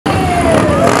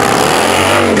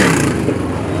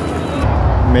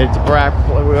Made it to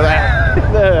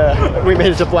we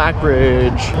made it to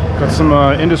Blackbridge. Got some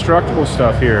indestructible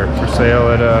stuff here for sale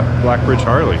at Blackbridge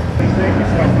Harley.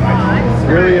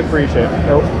 Really appreciate it.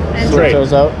 Nope. Switch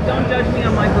those out. Don't judge me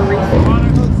on my barista.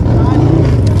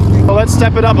 Well, let's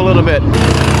step it up a little bit.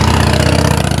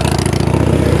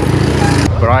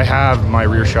 But I have my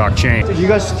rear shock chain. Did you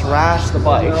guys thrash the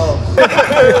bikes?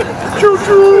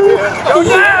 Choo-choo!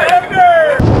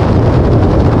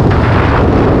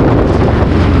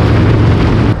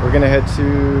 We're gonna head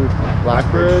to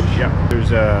Blackbridge. Yeah,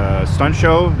 there's a stunt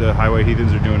show. The Highway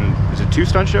Heathens are doing. Is it 2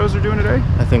 stunt shows they're doing today?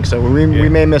 I think so. We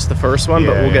may miss the first one,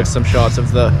 but we'll get some shots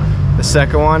of the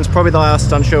second one. It's probably the last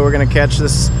stunt show we're gonna catch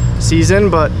this season,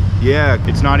 but yeah,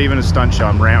 it's not even a stunt show.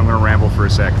 I'm gonna ramble for a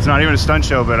sec. It's not even a stunt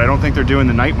show, but I don't think they're doing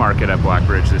the night market at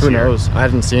Blackbridge this year. Who knows? I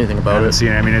haven't seen anything about it.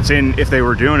 I mean, it's in. If they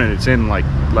were doing it, it's in like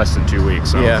less than 2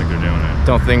 weeks. So I don't think they're doing it.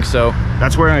 Don't think so.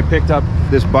 That's where I picked up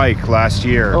this bike last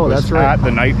year. Oh, that's right. At the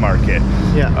night market.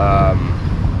 Yeah.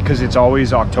 Because it's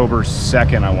always October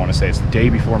 2nd. I want to say it's the day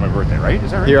before my birthday, right? Is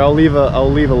that right? Here, I'll leave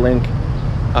a link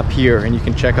up here, and you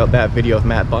can check out that video of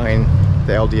Matt buying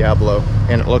the El Diablo,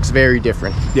 and it looks very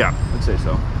different. Yeah, I'd say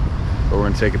so. But we're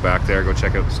gonna take it back there, go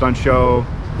check out the stunt show.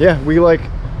 Yeah, we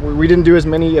didn't do as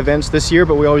many events this year,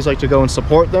 but we always like to go and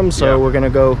support them. So we're gonna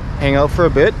go hang out for a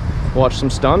bit, watch some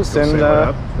stunts, and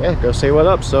go say what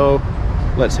up. So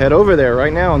let's head over there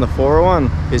right now on the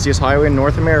 401, busiest highway in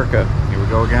North America. Here we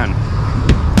go again.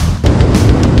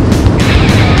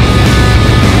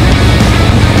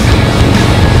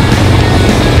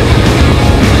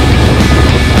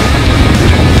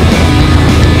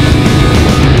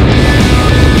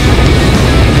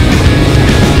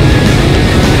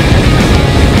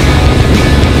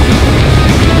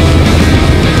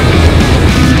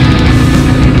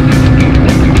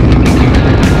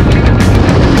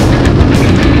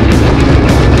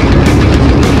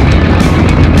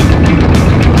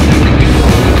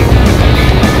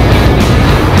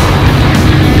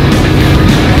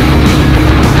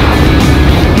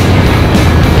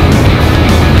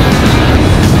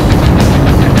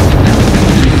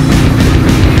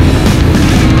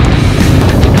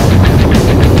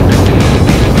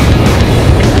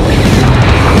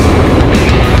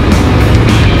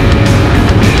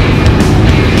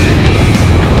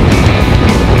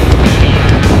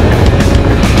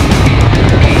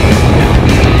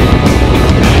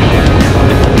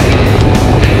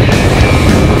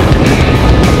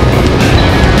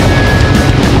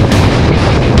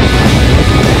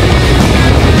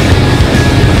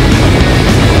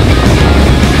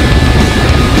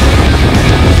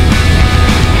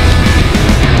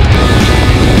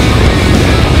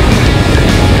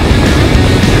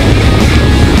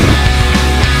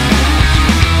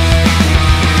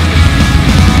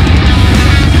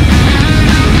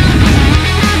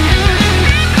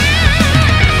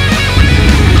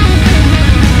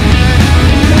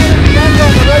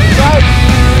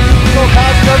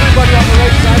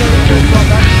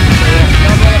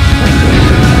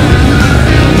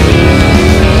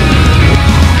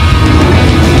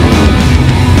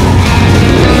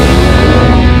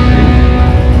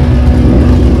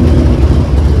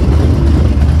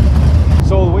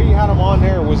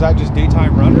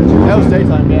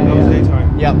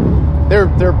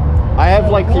 I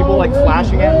have like people like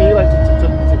flashing at me like to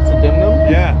dim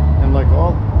them. Yeah. And I'm like,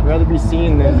 well, I'd rather be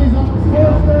seen than, you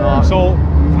know. So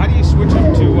how do you switch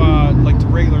them to like to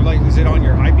regular light? Is it on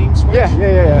your high beam switch?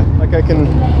 Yeah. Like I can.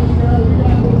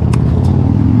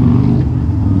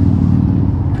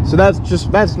 So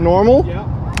that's normal. Yeah.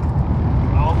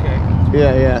 Oh, okay.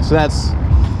 Yeah. So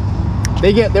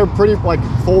they're pretty like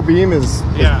full beam is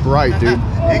bright, dude.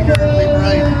 Ignorantly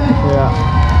bright.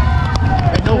 Yeah.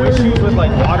 And no issues with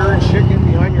like water and shit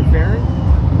getting behind your fairing?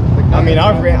 I mean,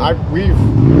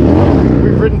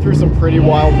 we've ridden through some pretty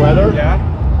wild weather. Yeah.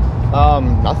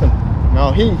 Nothing.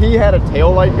 No, he had a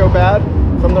tail light go bad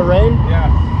from the rain. Yeah.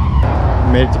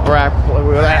 Made it to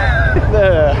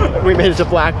we made it to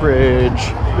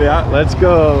Blackbridge. Yeah, let's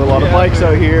go. A lot of bikes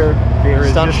out here.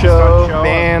 Stunt show,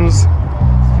 bands.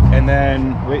 And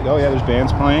then, there's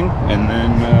bands playing. And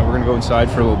then we're gonna go inside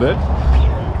for a little bit.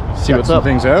 See what's up.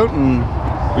 Things out, and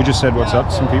we just said what's up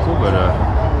to some people, but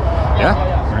yeah,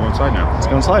 we're gonna go inside now. Let's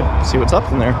go inside, see what's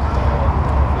up in there.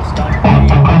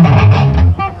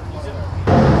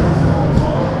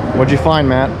 What'd you find,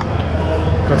 Matt?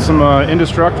 Got some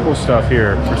indestructible stuff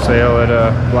here for sale at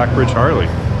Blackbridge Harley.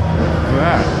 Look at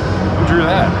that. Who drew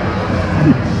that?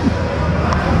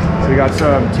 So we got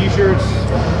some t-shirts,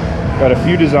 got a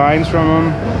few designs from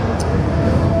them.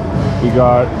 We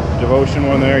got Devotion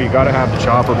one there. You gotta have the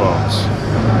chopper bones.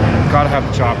 Gotta have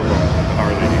the chopper bones with the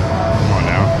Harley. Come on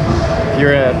now.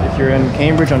 If you're in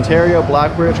Cambridge, Ontario,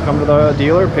 Blackbridge, come to the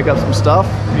dealer, pick up some stuff.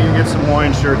 You can get some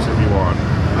Hawaiian shirts if you want.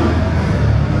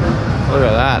 Look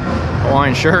at that,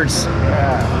 Hawaiian shirts.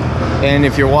 Yeah. And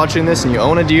if you're watching this and you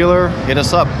own a dealer, hit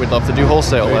us up. We'd love to do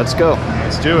wholesale. Let's go.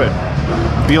 Let's do it.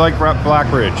 Be like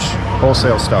Blackbridge.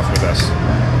 Wholesale stuff with us.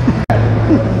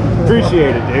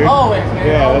 Appreciate it, dude. Always, man.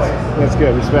 Yeah, that's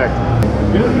good. Respect.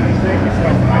 Thank you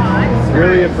so much.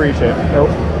 Really appreciate it. Nope.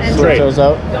 Switch those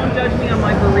out. Don't judge me on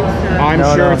my barista.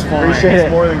 I'm sure it's fine. Appreciate It's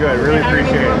it. more than good. Really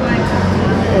appreciate it.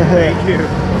 Thank you.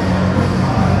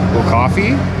 Well,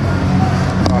 coffee?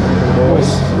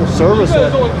 Service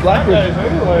at Blackbridge.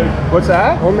 What's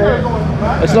that? Oh man,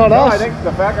 it's not No, us. I think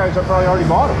the fat guys have probably already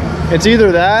bought them. It's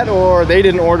either that or they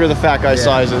didn't order the fat guy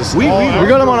sizes. We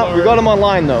got them on. We got them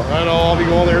online though. I know, I'll be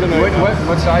going there tonight.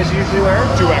 What size do you usually wear?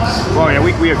 2X. Oh yeah,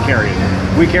 we have carried.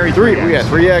 We carry 3X. We got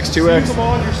 3X, 2X. See them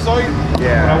on your site.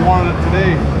 Yeah. I wanted it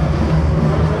today.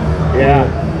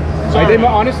 Yeah.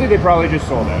 Honestly, they probably just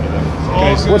sold out of them.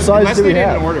 Okay, What size do we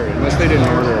have? Unless they didn't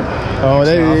order. Oh,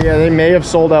 they may have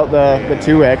sold out the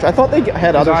 2X. I thought they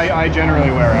had others. I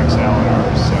generally wear XL in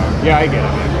ours, so yeah, I get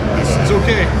it. It's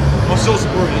okay. I'll still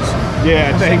support you.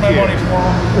 Yeah, thank Send my money you.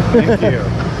 tomorrow. Thank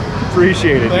you.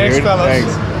 Appreciate it, Thanks, dude. fellas.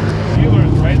 Thanks.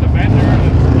 Dealers, right? The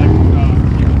vendor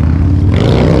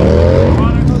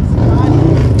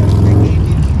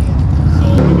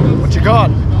What you got?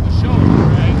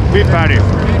 Beef patty.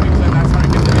 that's how I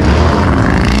get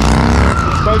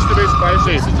It's supposed to be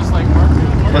spicy. just like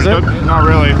market. Is it? Not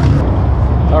really.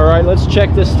 All right, let's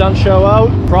check this stunt show out.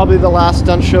 Probably the last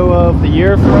stunt show of the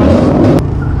year for us.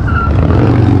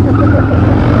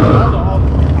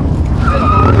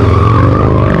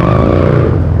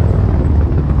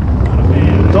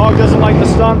 Dog doesn't like the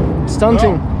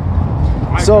stunting.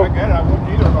 So, I get it. I wouldn't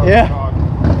either about yeah. the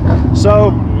dog. So,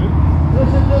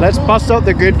 let's bust out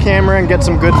the good camera and get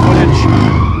some good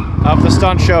footage of the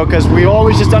stunt show because we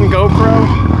always just done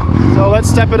GoPro. So let's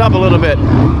step it up a little bit.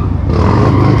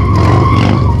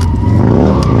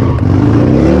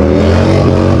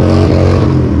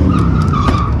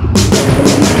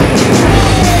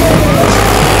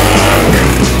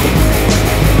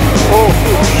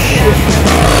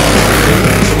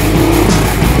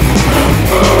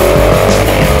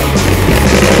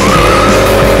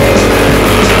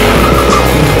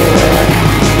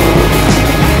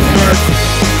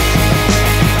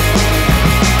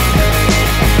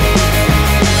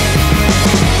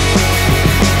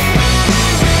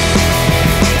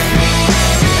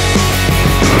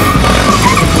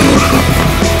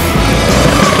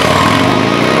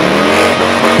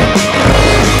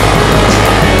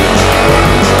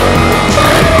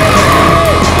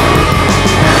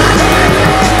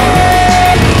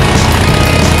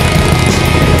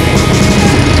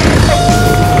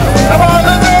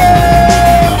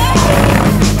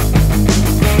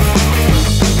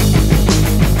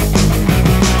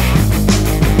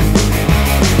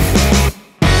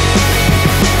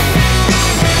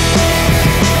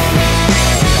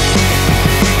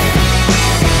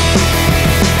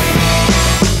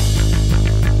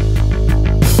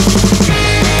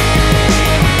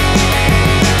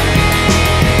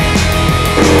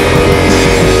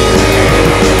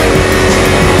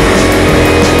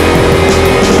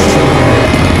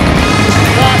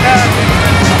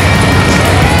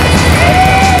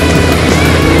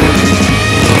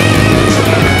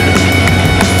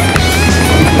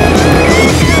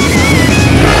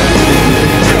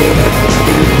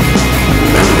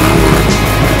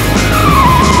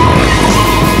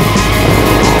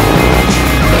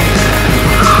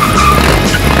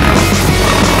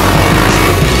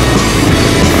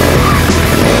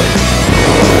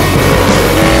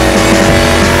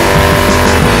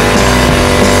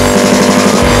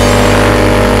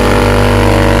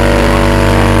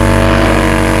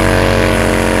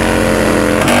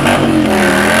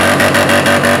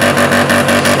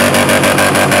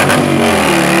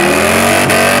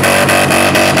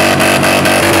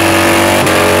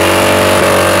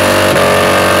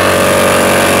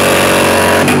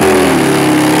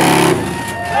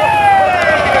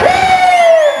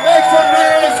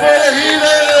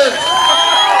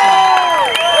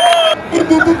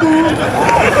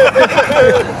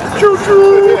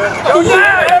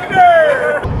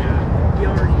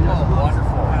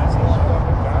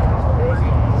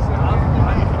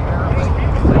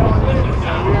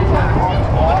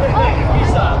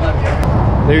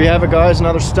 There you have it, guys.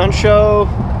 Another stunt show.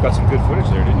 Got some good footage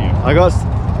there, didn't you? I got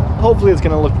hopefully it's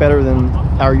gonna look better than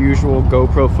our usual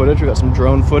GoPro footage. We got some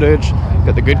drone footage,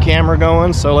 got the good camera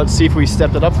going, so let's see if we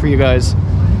stepped it up for you guys.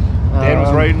 Dan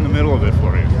was right in the middle of it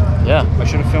for you. Yeah. I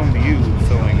should have filmed you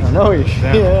filming. I know, you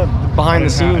should. Yeah, behind the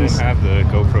scenes. I didn't have the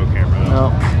GoPro camera though. No.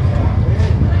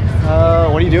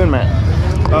 What are you doing, Matt?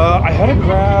 I had to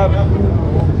grab,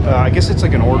 I guess it's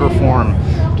like an order form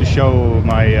to show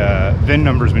my VIN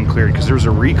number's been cleared, because there was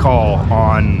a recall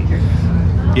on,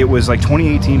 it was like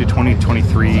 2018 to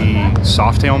 2023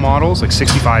 Softail models, like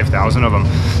 65,000 of them.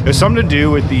 It was something to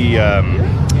do with the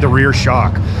rear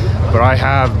shock, but I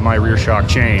have my rear shock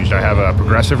changed. I have a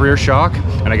progressive rear shock,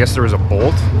 and I guess there was a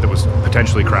bolt that was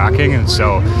potentially cracking, and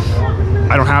so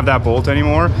I don't have that bolt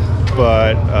anymore,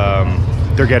 but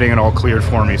they're getting it all cleared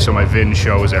for me, so my VIN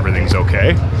shows everything's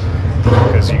okay.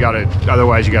 Because you gotta,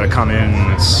 otherwise you gotta come in,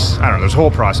 it's, I don't know, there's a whole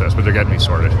process, but they're getting me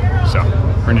sorted. So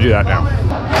we're gonna do that now.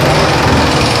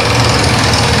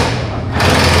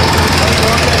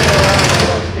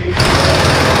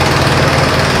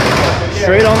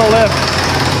 Straight on the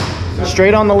left.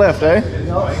 Straight on the left, eh?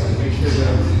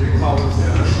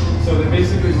 So they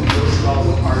basically moved all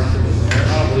the parts that was there. I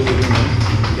don't believe it.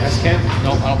 You guys can?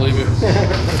 No, I don't believe you.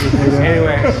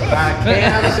 Anyway,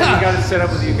 Cam said you got it set up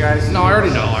with you guys. No, I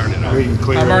already know. I already know. We can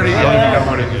clear I'm it. already. I don't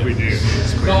even know what we do.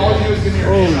 No, all you do is give me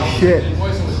your name. Holy shit.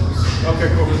 Okay,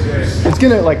 cool. It's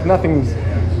gonna, like, nothing's,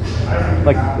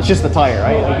 like, it's just the tire,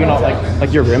 right? Like, you're not,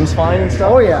 like your rim's fine and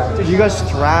stuff? Oh yeah. Dude, you guys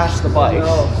thrash the bikes.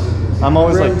 No. I'm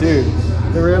always Rim- like, dude.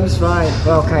 The rim's fine.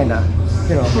 Well, kinda.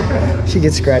 You know, she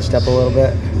gets scratched up a little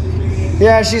bit.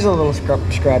 Yeah, she's a little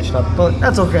scratched up, but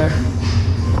that's okay.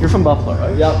 You're from Buffalo,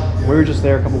 right? Yep. We were just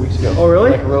there a couple weeks ago. Oh,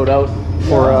 really? Like, rode out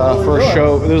for a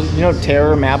show. There's, you know,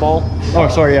 Terror Maball? Oh,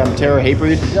 sorry, Terror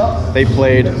Hatebreed. Yep. They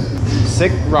played.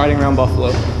 Sick riding around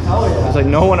Buffalo. Hell yeah. There's like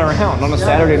no one around on a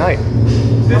Saturday night.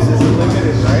 This is a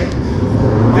limited, right?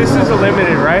 This is a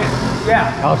limited, right?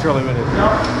 Yeah. Ultra limited.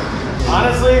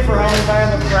 Honestly, for how many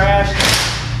times I've crashed,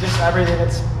 just everything,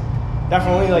 it's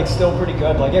definitely like still pretty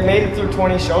good. Like it made it through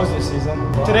 20 shows this season.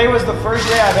 Today was the first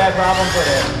day I've had problems with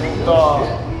it.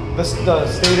 The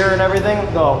stator and everything,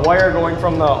 the wire going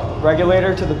from the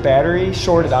regulator to the battery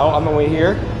shorted out on the way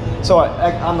here. So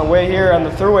on the way here on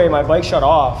the throughway, my bike shut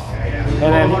off,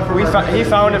 and then he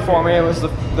found it for me. It was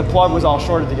the plug was all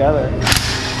shorted together.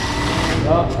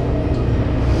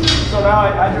 So now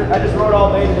I just rode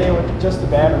all day today with just the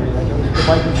battery. Like the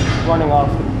bike was running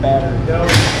off the battery.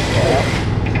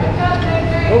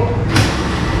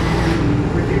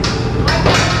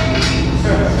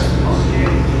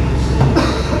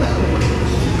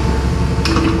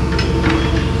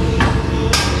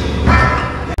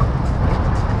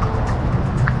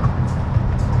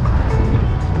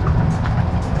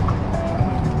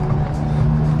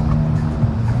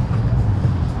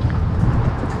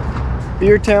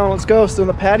 Beer Town, let's go. Still in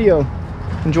the patio.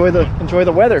 Enjoy the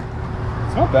weather.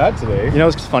 It's not bad today. You know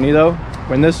what's funny though?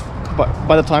 When this,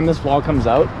 by the time this vlog comes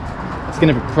out, it's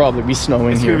gonna probably be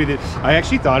snowing It's here. gonna be I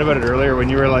actually thought about it earlier when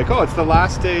you were like, oh, it's the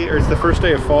last day, or it's the first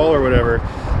day of fall or whatever.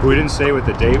 But we didn't say what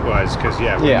the date was, because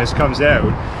when this comes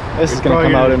out, This is gonna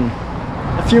come out in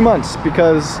a few months,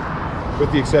 because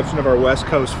with the exception of our West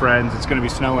Coast friends, it's gonna be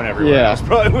snowing everywhere. Yeah. That's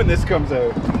probably when this comes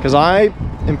out. because I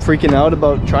am freaking out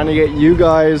about trying to get you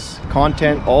guys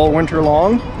content all winter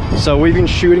long. So we've been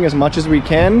shooting as much as we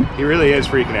can. He really is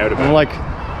freaking out about And it. like,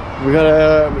 we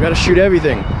gotta shoot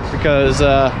everything, because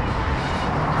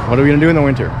what are we gonna do in the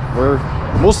winter?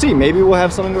 We'll see. Maybe we'll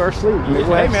have something to our sleeve. Maybe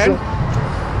we'll Hey have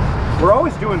man, we're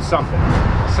always doing something.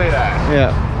 I'll say that.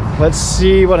 yeah. Let's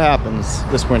see what happens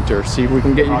this winter. See if we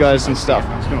can get you guys some stuff.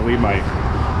 I'm just gonna leave my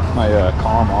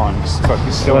comm on. It's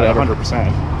still at Whatever.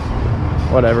 100%.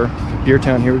 Whatever. Beer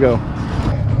Town, here we go.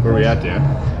 Where are we at, Dan?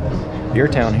 Beer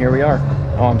Town, here we are.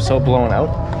 Oh, I'm so blown out.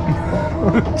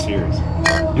 Cheers.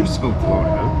 You're so blown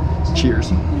out.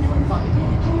 Cheers.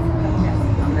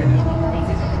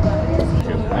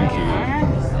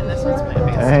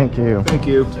 Thank you. Thank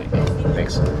you. Thank you.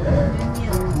 Thanks.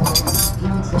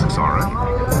 It's all right.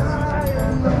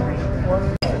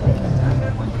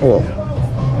 Oh,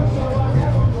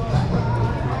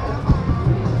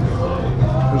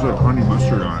 There's a honey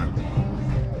mustard on it.